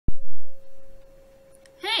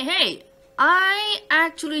Hey, I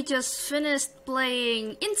actually just finished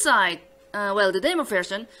playing Inside, well, the demo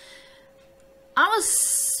version. I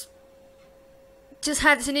was just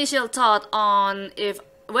had this initial thought on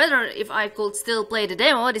whether I could still play the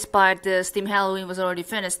demo despite the Steam Halloween was already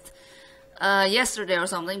finished yesterday or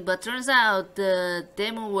something, but turns out the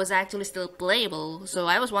demo was actually still playable. So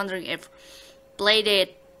I was wondering if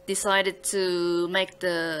Playdate decided to make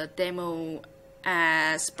the demo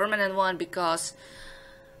as permanent one because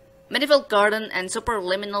Medieval Garden and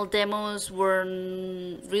Superliminal demos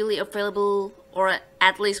weren't really available or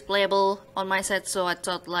at least playable on my set, so I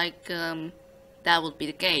thought like that would be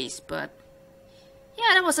the case. But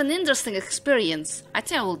yeah, that was an interesting experience. I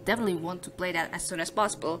think I will definitely want to play that as soon as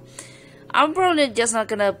possible. I'm probably just not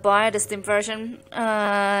gonna buy the Steam version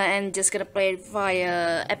and just gonna play it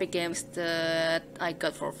via Epic Games that I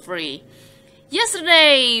got for free.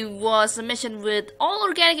 Yesterday was a mission with all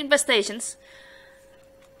organic infestations.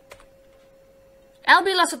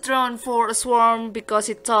 LB lost a drone for a swarm because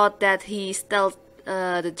he thought that he stealthed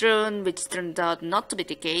the drone, which turned out not to be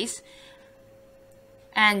the case.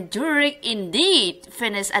 And Jurek indeed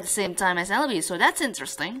finished at the same time as LB, so that's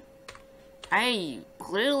interesting. I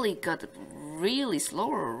clearly got really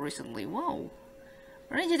slower recently. Whoa.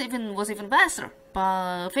 Range was even faster.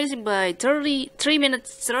 Facing by 3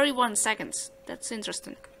 minutes 31 seconds. That's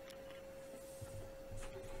interesting.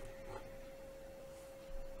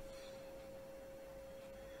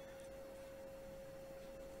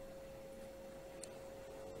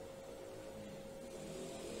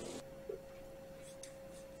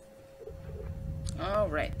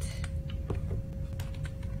 Alright.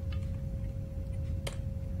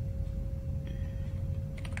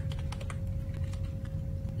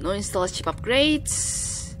 No install chip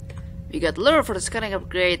upgrades. We got lure for the scanning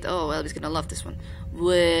upgrade. Oh, well, he's gonna love this one.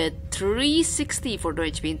 With 360 for the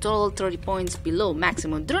HP in total, 30 points below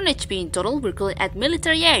maximum drone HP in total. We're currently at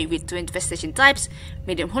military A with 2 infestation types,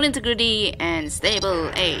 medium hull integrity, and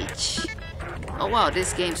stable age. Oh wow,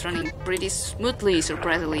 this game's running pretty smoothly,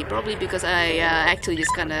 surprisingly. Probably because I actually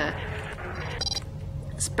just kinda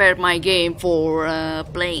spared my game for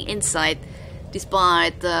playing Inside.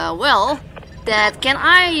 Despite, well, that can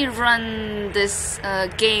I run this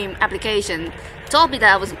game application told me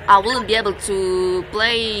that I wouldn't be able to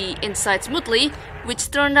play Inside smoothly, which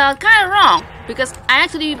turned out kinda wrong, because I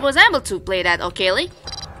actually was able to play that okayly,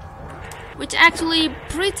 which actually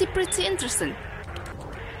pretty interesting.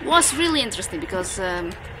 Was really interesting because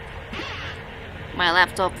my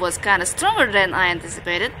laptop was kinda stronger than I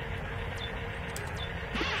anticipated.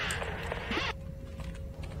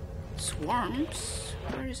 Swarms?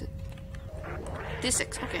 Where is it?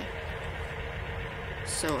 D6, okay.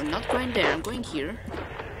 So, I'm not going there, I'm going here.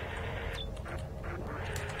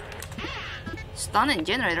 Stun and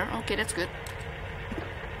generator, okay, that's good.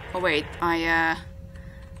 Oh wait, I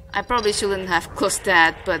probably shouldn't have closed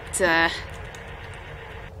that, but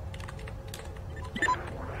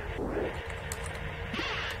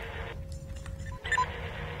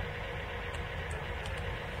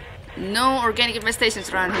no organic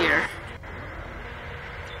infestations around here.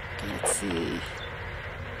 Okay, let's see.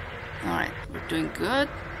 Alright, we're doing good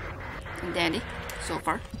and dandy so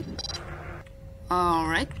far.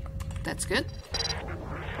 Alright, that's good.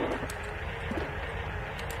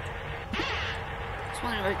 Just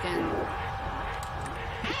wondering if I can...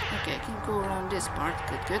 Okay, I can go around this part.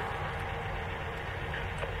 Good.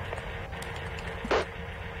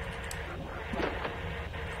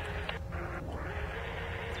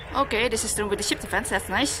 Okay, this is the room with the ship defense, that's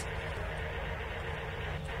nice.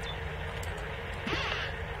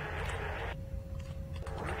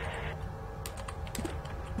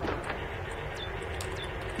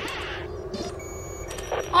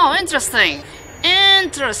 Oh, interesting.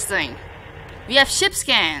 We have ship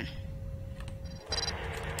scan.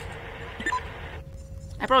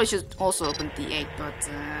 I probably should also open D8, but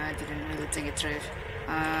I didn't really think it through.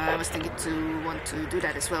 I was thinking to want to do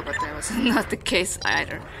that as well, but that was not the case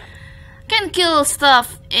either. Can kill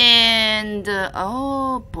stuff in the...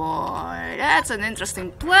 Oh boy, that's an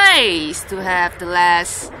interesting place to have the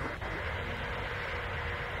last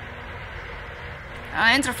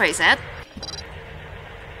interface at.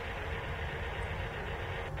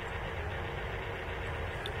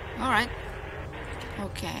 Alright.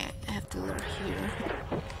 Okay, I have to lure here.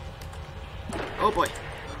 Oh boy.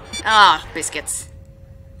 Ah, biscuits.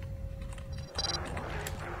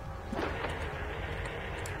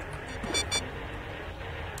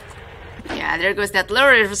 Yeah, there goes that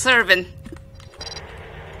lure reserving.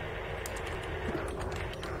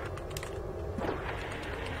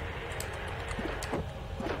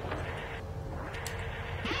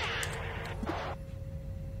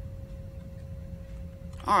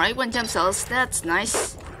 Alright, 1 gem cells, that's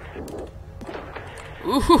nice.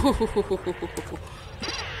 Ooh.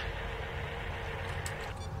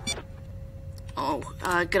 Oh,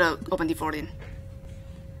 gotta open the 14.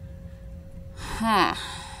 Huh,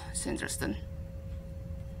 it's interesting.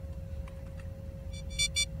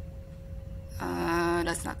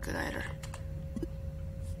 That's not good either.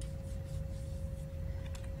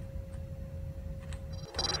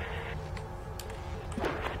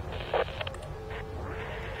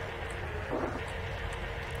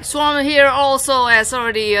 Swarm here also has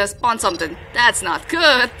already spawned something. That's not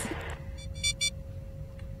good.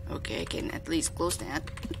 Okay, I can at least close that.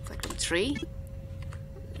 Collecting 3.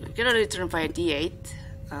 We're gonna return via D8.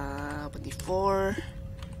 Open D4.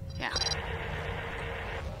 Yeah.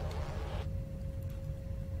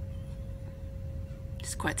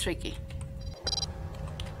 It's quite tricky.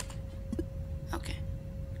 Okay.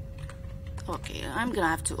 Okay, I'm gonna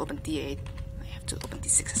have to open D8. I have to open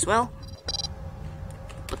D6 as well.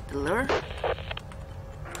 Put the lure.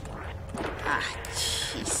 Ah,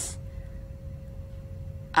 jeez.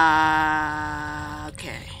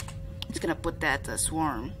 Okay. Just gonna put that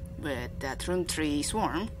swarm with that room 3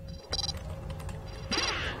 swarm.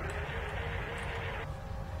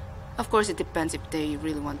 Of course, it depends if they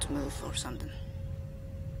really want to move or something.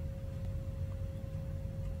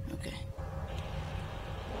 Okay.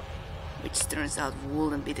 Which turns out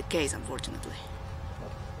wouldn't be the case, unfortunately.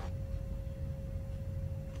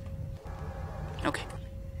 Okay.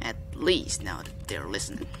 At least now that they're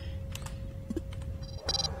listening.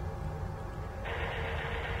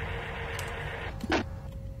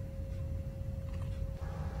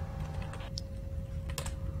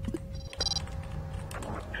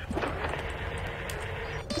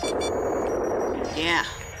 Yeah.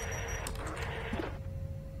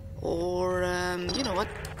 Or, you know what?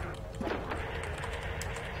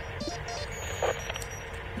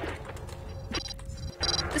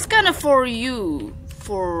 It's kind of for you,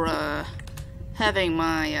 for, having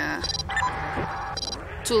my,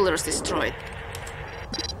 toolers destroyed.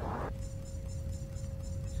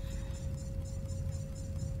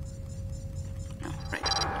 No, right.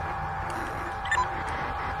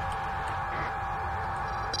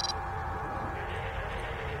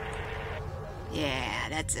 Yeah,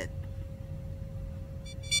 that's it.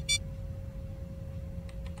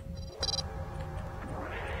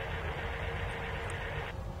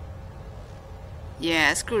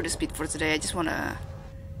 Yeah, screw the speed for today. I just wanna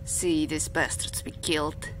see these bastards be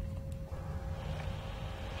killed.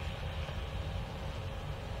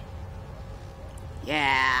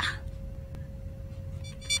 Yeah.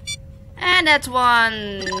 And that's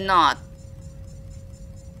one not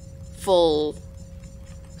full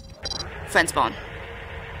fence spawn.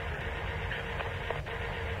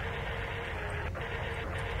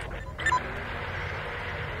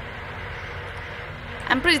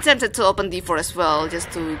 I'm pretty tempted to open D4 as well,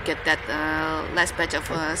 just to get that last batch of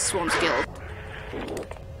swarms killed.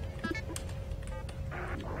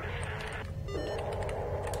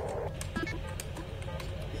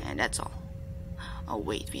 And that's all. Oh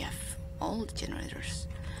wait, we have all the generators.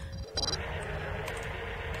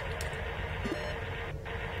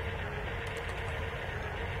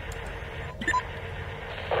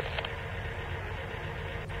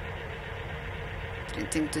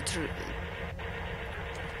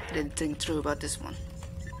 Didn't think through about this one.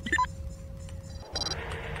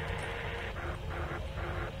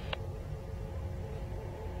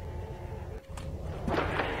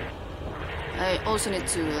 I also need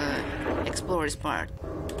to explore this part,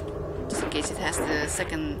 just in case it has the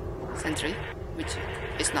second sentry, which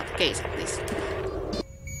is not the case at least.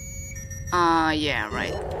 Yeah,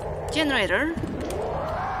 right. Generator.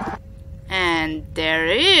 And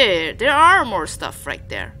there are more stuff right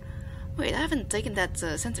there. Wait, I haven't taken that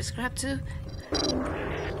sentry scrap too.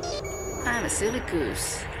 I'm a silly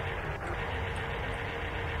goose.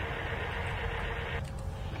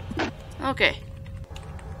 Okay.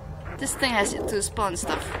 This thing has to spawn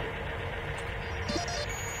stuff.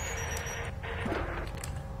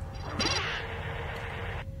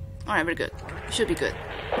 Alright, we're good. Should be good.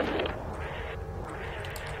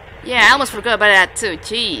 Yeah, I almost forgot about that too.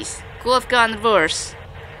 Jeez. Could have gone worse.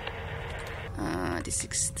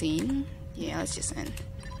 D16. Yeah, let's just end.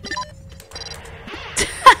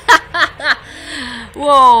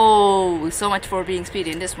 Whoa! So much for being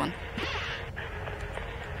speedy in this one.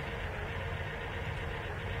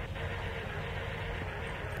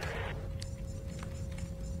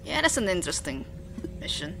 Yeah, that's an interesting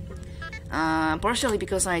mission. Partially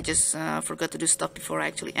because I just forgot to do stuff before I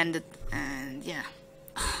actually ended, and yeah.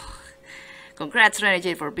 Congrats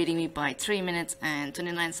Renegade for beating me by 3 minutes and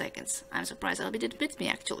 29 seconds. I'm surprised Elby did beat me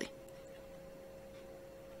actually.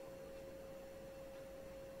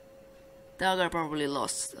 Dagger probably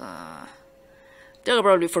lost. Dagger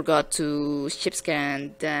probably forgot to ship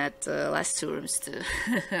scan that last two rooms too.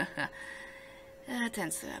 That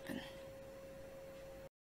tends to happen.